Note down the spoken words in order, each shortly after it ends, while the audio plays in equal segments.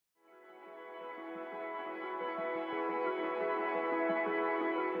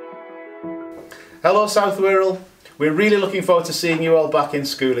Hello South Wirral, we're really looking forward to seeing you all back in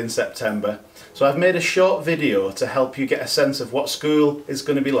school in September. So I've made a short video to help you get a sense of what school is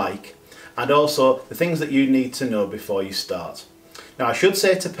going to be like and also the things that you need to know before you start. Now I should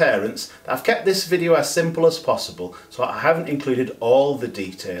say to parents that I've kept this video as simple as possible, so I haven't included all the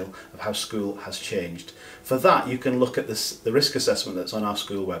detail of how school has changed. For that you can look at the risk assessment that's on our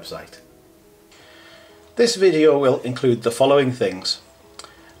school website. This video will include the following things: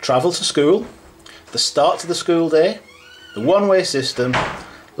 travel to school, the start to the school day, the one-way system,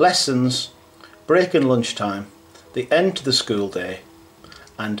 lessons, break and lunchtime, the end to the school day,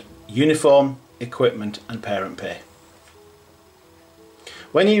 and uniform, equipment and parent pay.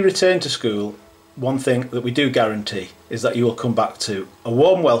 When you return to school, one thing that we do guarantee is that you will come back to a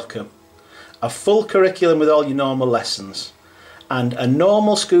warm welcome, a full curriculum with all your normal lessons, and a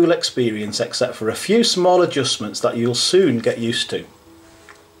normal school experience except for a few small adjustments that you'll soon get used to.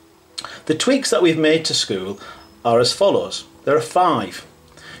 The tweaks that we've made to school are as follows. There are 5.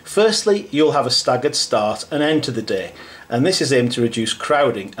 Firstly, you'll have a staggered start and end to the day, and this is aimed to reduce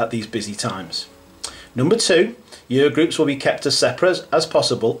crowding at these busy times. Number 2, year groups will be kept as separate as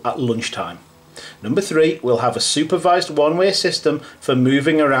possible at lunchtime. Number 3, we'll have a supervised one-way system for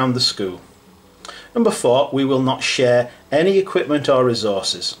moving around the school. Number 4, we will not share any equipment or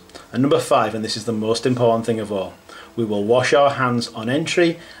resources. And number 5, and this is the most important thing of all, we will wash our hands on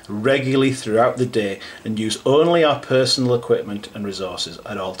entry regularly throughout the day and use only our personal equipment and resources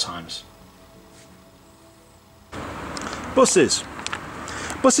at all times. Buses.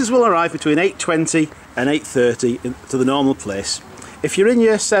 Buses will arrive between 8:20 and 8:30 to the normal place. If you're in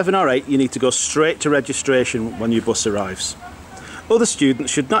year 7 or 8, you need to go straight to registration when your bus arrives. Other students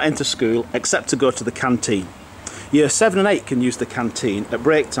should not enter school except to go to the canteen. Year 7 and 8 can use the canteen at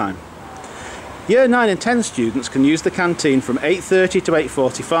break time. Year 9 and 10 students can use the canteen from 8:30 to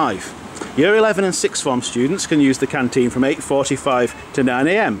 8:45. Year 11 and 6th form students can use the canteen from 8:45 to 9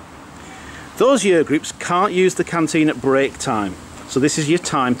 AM. Those year groups can't use the canteen at break time, so this is your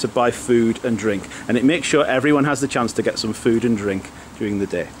time to buy food and drink, and it makes sure everyone has the chance to get some food and drink during the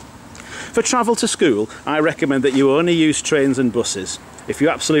day. For travel to school, I recommend that you only use trains and buses if you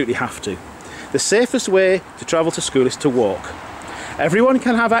absolutely have to. The safest way to travel to school is to walk. Everyone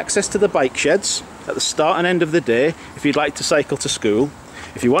can have access to the bike sheds at the start and end of the day if you'd like to cycle to school.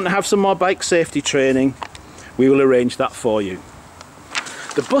 If you want to have some more bike safety training, we will arrange that for you.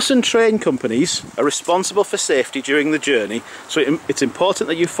 The bus and train companies are responsible for safety during the journey, so it's important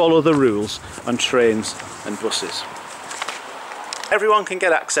that you follow the rules on trains and buses. Everyone can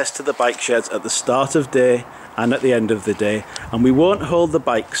get access to the bike sheds at the start of day and at the end of the day, and we won't hold the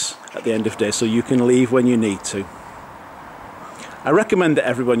bikes at the end of day, so you can leave when you need to. I recommend that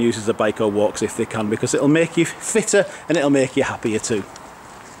everyone uses a bike or walks if they can, because it'll make you fitter and it'll make you happier too.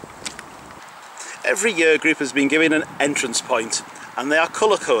 Every year group has been given an entrance point and they are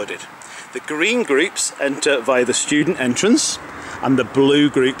colour coded. The green groups enter via the student entrance and the blue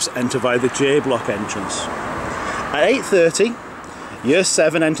groups enter via the J block entrance. At 8:30, year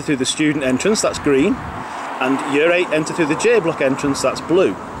 7 enter through the student entrance, that's green, and year 8 enter through the J block entrance, that's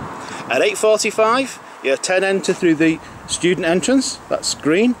blue. At 8:45, year 10 enter through the student entrance, that's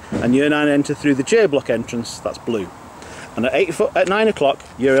green, and year 9 enter through the J block entrance, that's blue. And at 9 o'clock,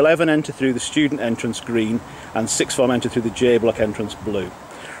 year 11 enter through the student entrance, green, and 6th form enter through the J block entrance, blue.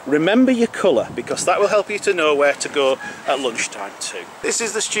 Remember your colour, because that will help you to know where to go at lunchtime too. This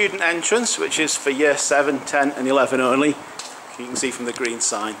is the student entrance, which is for year 7, 10 and 11 only. You can see from the green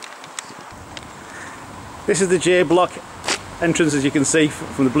sign. This is the J block entrance, as you can see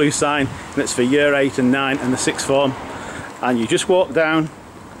from the blue sign, and it's for year 8 and 9 and the 6th form. And you just walk down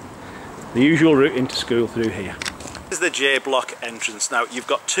the usual route into school through here. This is the J block entrance. Now you've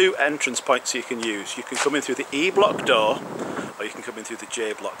got 2 entrance points you can use. You can come in through the E block door or you can come in through the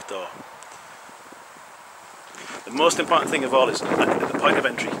J block door. The most important thing of all is at the point of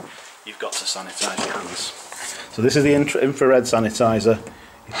entry you've got to sanitise your hands. So this is the infrared sanitizer.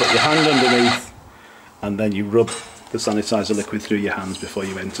 You put your hand underneath and then you rub the sanitizer liquid through your hands before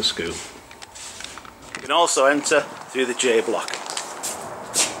you enter school. You can also enter through the J block.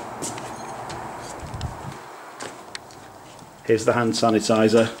 Here's the hand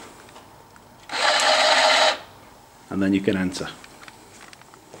sanitizer, and then you can enter.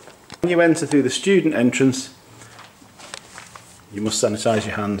 When you enter through the student entrance, you must sanitize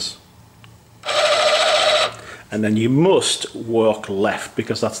your hands, and then you must walk left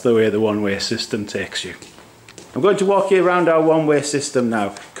because that's the way the one-way system takes you. I'm going to walk you around our one-way system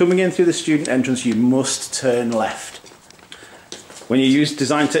now. Coming in through the student entrance, you must turn left. When you use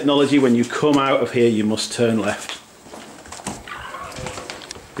design technology, when you come out of here, you must turn left.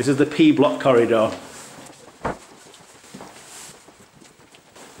 This is the P block corridor.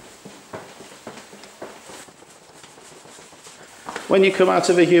 When you come out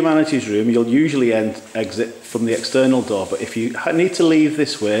of a humanities room, you'll usually exit from the external door, but if you need to leave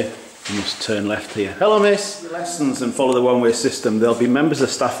this way, you must turn left here. Hello, miss. Lessons and follow the one-way system. There'll be members of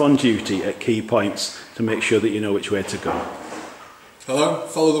staff on duty at key points to make sure that you know which way to go. Hello,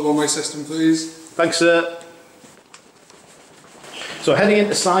 follow the one-way system, please. Thanks, sir. So heading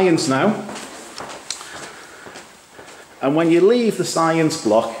into science now. And when you leave the science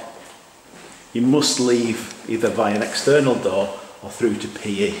block, you must leave either by an external door or through to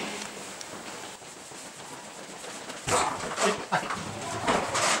PE.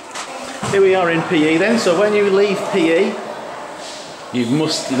 Here we are in PE then, so when you leave PE, you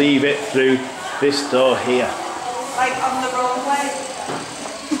must leave it through this door here. Like on the wrong way?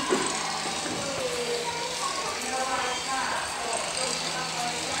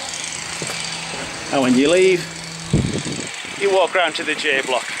 And when you leave, you walk round to the J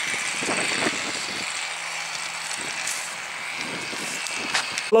block.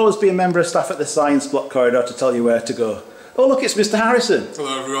 There'll always be a member of staff at the science block corridor to tell you where to go. Oh look, it's Mr. Harrison.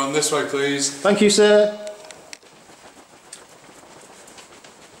 Hello everyone, this way please. Thank you, sir.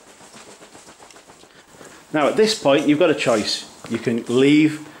 Now at this point you've got a choice. You can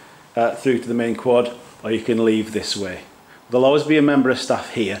leave through to the main quad, or you can leave this way. There'll always be a member of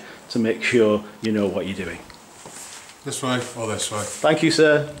staff here to make sure you know what you're doing. This way or this way? Thank you,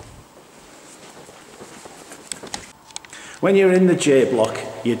 sir. When you're in the J block,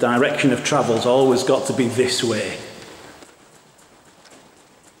 your direction of travel's always got to be this way.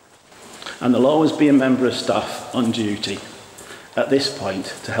 And there'll always be a member of staff on duty at this point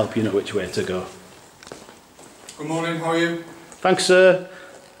to help you know which way to go. Good morning, how are you? Thanks, sir.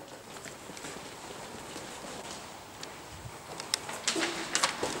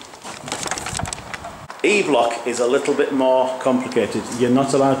 E block is a little bit more complicated. You're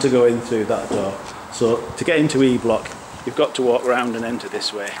not allowed to go in through that door. So to get into E block, you've got to walk round and enter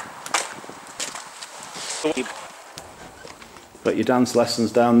this way. Got your dance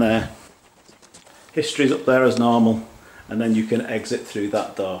lessons down there. History's up there as normal, and then you can exit through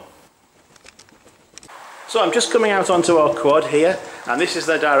that door. So I'm just coming out onto our quad here, and this is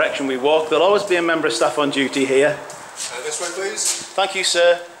the direction we walk. There'll always be a member of staff on duty here. This way please. Thank you,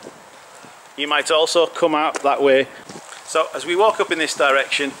 sir. You might also come out that way. So as we walk up in this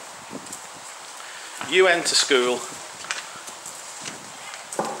direction, you enter school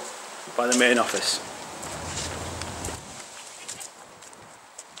by the main office.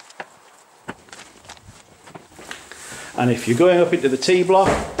 And if you're going up into the T block,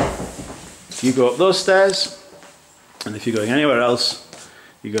 you go up those stairs, and if you're going anywhere else,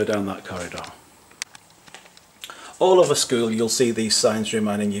 you go down that corridor. All over school you'll see these signs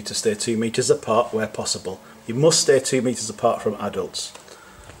reminding you to stay 2 metres apart where possible. You must stay 2 metres apart from adults.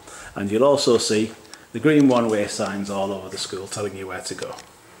 And you'll also see the green one-way signs all over the school telling you where to go.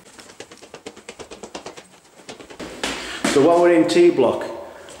 So while we're in T block,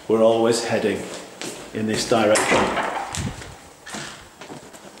 we're always heading in this direction.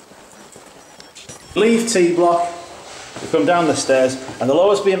 Leave T block, you come down the stairs, and there'll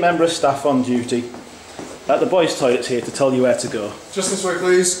always be a member of staff on duty at the boys' toilets here to tell you where to go. Just this way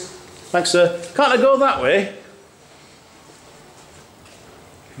please. Thanks, sir. Can't I go that way?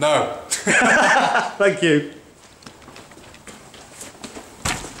 No. Thank you.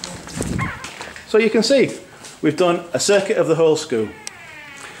 So you can see, we've done a circuit of the whole school.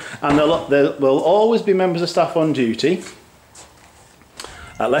 And there will always be members of staff on duty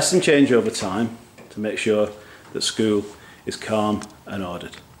at lesson changeover time to make sure that school is calm and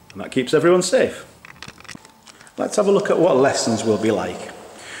ordered. And that keeps everyone safe. Let's have a look at what lessons will be like.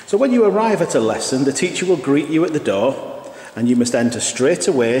 So when you arrive at a lesson, the teacher will greet you at the door, and you must enter straight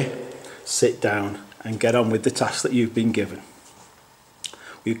away, sit down and get on with the task that you've been given.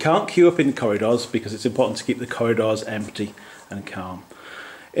 You can't queue up in corridors because it's important to keep the corridors empty and calm.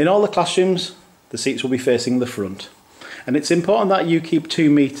 In all the classrooms, the seats will be facing the front, and it's important that you keep 2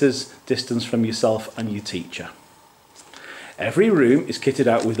 metres distance from yourself and your teacher. Every room is kitted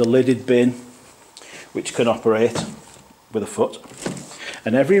out with a lidded bin which can operate with a foot,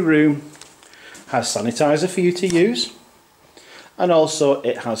 and every room has sanitizer for you to use, and also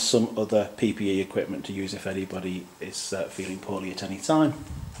it has some other PPE equipment to use if anybody is feeling poorly at any time.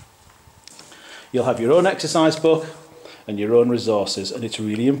 You'll have your own exercise book and your own resources, and it's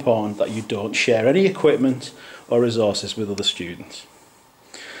really important that you don't share any equipment or resources with other students.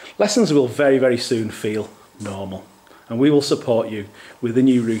 Lessons will very, very soon feel normal, and we will support you with a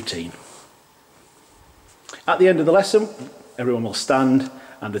new routine. At the end of the lesson, everyone will stand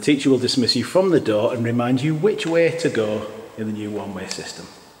and the teacher will dismiss you from the door and remind you which way to go in the new one-way system.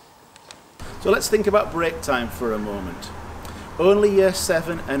 So let's think about break time for a moment. Only year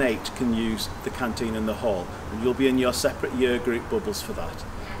 7 and 8 can use the canteen and the hall, and you'll be in your separate year group bubbles for that.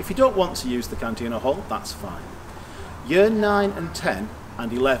 If you don't want to use the canteen or hall, that's fine. Year 9 and 10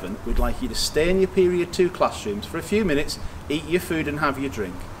 and 11, we'd like you to stay in your period 2 classrooms for a few minutes, eat your food and have your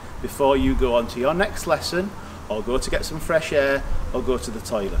drink before you go on to your next lesson, or go to get some fresh air, or go to the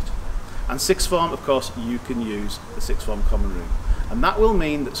toilet. And sixth form, of course, you can use the sixth form common room. And that will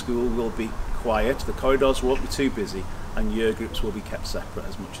mean that school will be quiet, the corridors won't be too busy, and year groups will be kept separate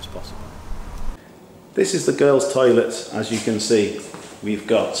as much as possible. This is the girls' toilet. As you can see, we've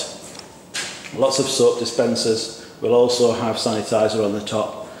got lots of soap dispensers. We'll also have sanitizer on the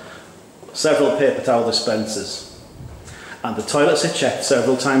top, several paper towel dispensers. And the toilets are checked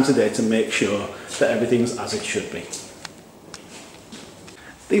several times a day to make sure that everything's as it should be.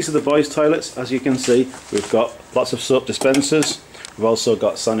 These are the boys' toilets. As you can see, we've got lots of soap dispensers. We've also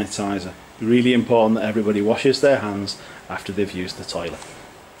got sanitizer. Really important that everybody washes their hands after they've used the toilet.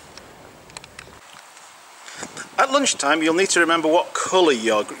 At lunchtime, you'll need to remember what colour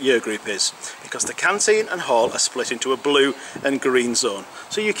your year group is, because the canteen and hall are split into a blue and green zone,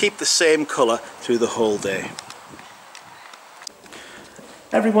 so you keep the same colour through the whole day.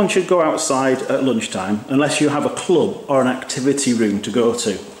 Everyone should go outside at lunchtime unless you have a club or an activity room to go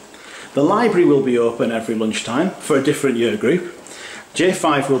to. The library will be open every lunchtime for a different year group.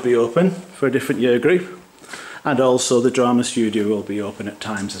 J5 will be open for a different year group, and also the drama studio will be open at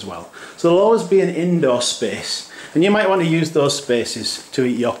times as well. So there'll always be an indoor space, and you might want to use those spaces to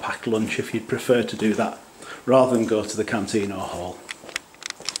eat your packed lunch if you'd prefer to do that, rather than go to the canteen or hall.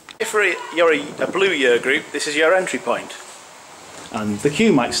 If you're a blue year group, this is your entry point. And the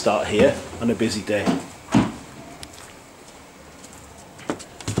queue might start here on a busy day.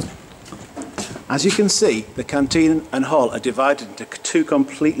 As you can see, the canteen and hall are divided into 2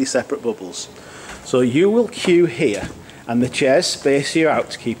 completely separate bubbles. So you will queue here, and the chairs space you out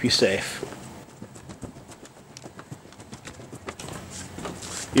to keep you safe.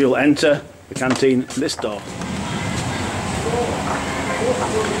 You'll enter the canteen this door.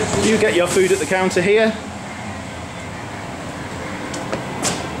 You get your food at the counter here.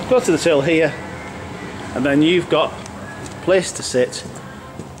 Go to the till here, and then you've got a place to sit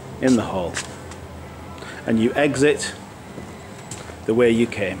in the hall, and you exit the way you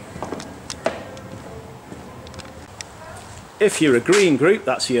came. If you're a green group,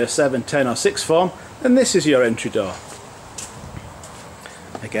 that's year 7, 10 or 6th form, then this is your entry door.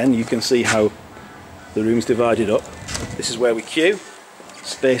 Again, you can see how the room's divided up. This is where we queue,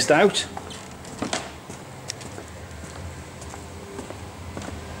 spaced out.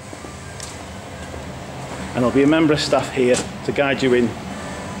 And there'll be a member of staff here to guide you in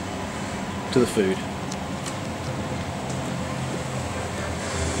to the food.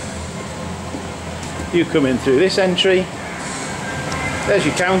 You come in through this entry, there's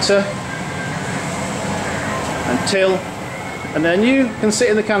your counter and till, and then you can sit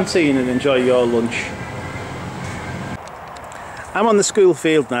in the canteen and enjoy your lunch. I'm on the school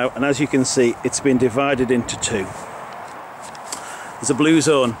field now, and as you can see, it's been divided into 2. There's a blue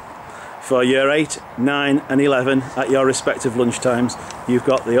zone for year 8, 9 and 11 at your respective lunchtimes. You've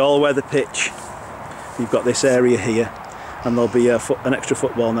got the all-weather pitch, you've got this area here, and there'll be an extra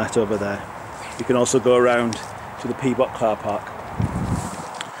football net over there. You can also go around to the Peabot car park.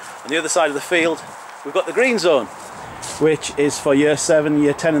 On the other side of the field, we've got the green zone, which is for year 7,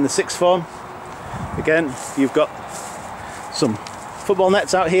 year 10 and the 6th form. Again, you've got some football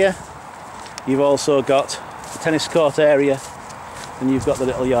nets out here. You've also got the tennis court area, and you've got the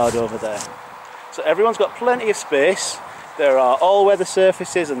little yard over there. So everyone's got plenty of space. There are all-weather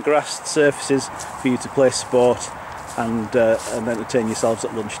surfaces and grassed surfaces for you to play sport and entertain yourselves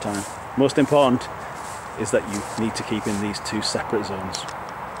at lunchtime. Most important is that you need to keep in these 2 separate zones.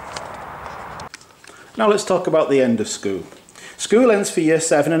 Now let's talk about the end of school. School ends for year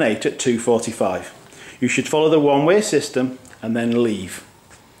 7 and 8 at 2:45. You should follow the one-way system and then leave.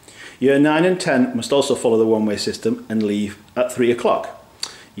 Year 9 and 10 must also follow the one-way system and leave at 3 o'clock.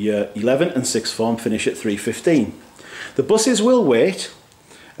 Year 11 and 6th form finish at 3:15. The buses will wait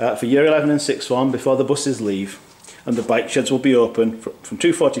for year 11 and 6th form before the buses leave, and the bike sheds will be open from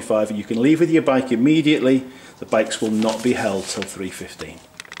 2:45, and you can leave with your bike immediately. The bikes will not be held till 3:15.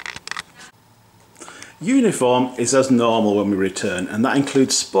 Uniform is as normal when we return, and that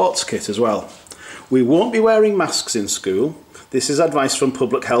includes sports kit as well. We won't be wearing masks in school. This is advice from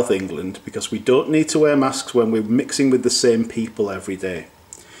Public Health England, because we don't need to wear masks when we're mixing with the same people every day.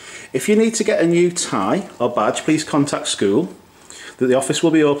 If you need to get a new tie or badge, please contact school. that the office will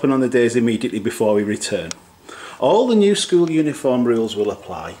be open on the days immediately before we return. All the new school uniform rules will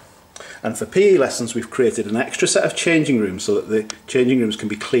apply, and for PE lessons we've created an extra set of changing rooms so that the changing rooms can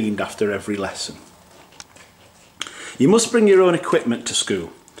be cleaned after every lesson. You must bring your own equipment to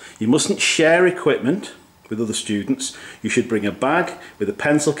school. You mustn't share equipment with other students. You should bring a bag with a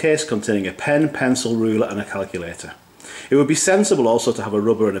pencil case containing a pen, pencil, ruler and a calculator. It would be sensible also to have a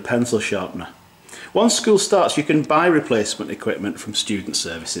rubber and a pencil sharpener. Once school starts, you can buy replacement equipment from student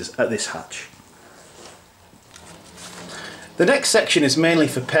services at this hatch. The next section is mainly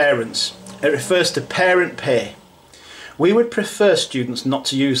for parents. It refers to parent pay. We would prefer students not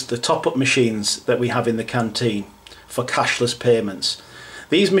to use the top-up machines that we have in the canteen for cashless payments.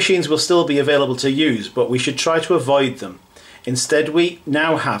 These machines will still be available to use, but we should try to avoid them. Instead, we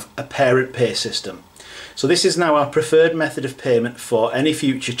now have a parent pay system. So this is now our preferred method of payment for any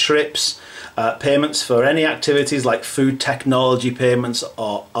future trips, payments for any activities like food technology payments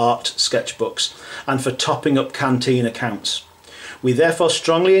or art sketchbooks, and for topping up canteen accounts. We therefore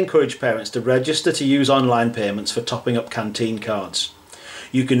strongly encourage parents to register to use online payments for topping up canteen cards.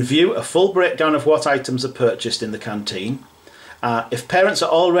 You can view a full breakdown of what items are purchased in the canteen. If parents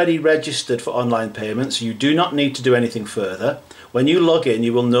are already registered for online payments, you do not need to do anything further. When you log in,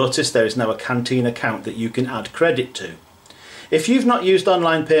 you will notice there is now a canteen account that you can add credit to. If you've not used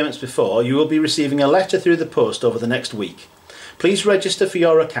online payments before, you will be receiving a letter through the post over the next week. Please register for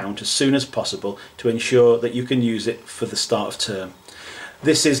your account as soon as possible to ensure that you can use it for the start of term.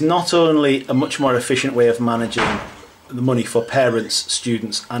 This is not only a much more efficient way of managing the money for parents,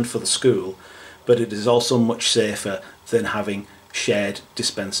 students and for the school, but it is also much safer than having shared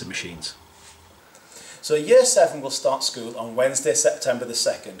dispenser machines. So Year 7 will start school on Wednesday, September the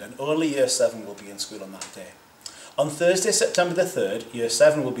 2nd, and only Year 7 will be in school on that day. On Thursday, September the 3rd, Year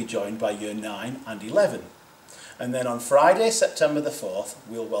 7 will be joined by Year 9 and 11. And then on Friday, September the 4th,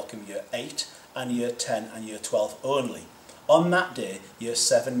 we'll welcome Year 8 and Year 10 and Year 12 only. On that day, Year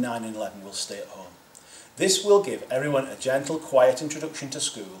 7, 9 and 11 will stay at home. This will give everyone a gentle, quiet introduction to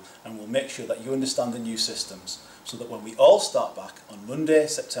school and will make sure that you understand the new systems, so that when we all start back on Monday,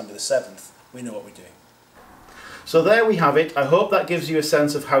 September the 7th, we know what we're doing. So there we have it. I hope that gives you a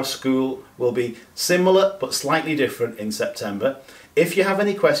sense of how school will be similar but slightly different in September. If you have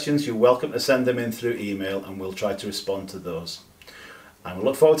any questions, you're welcome to send them in through email and we'll try to respond to those. And we'll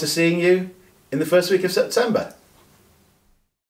look forward to seeing you in the first week of September.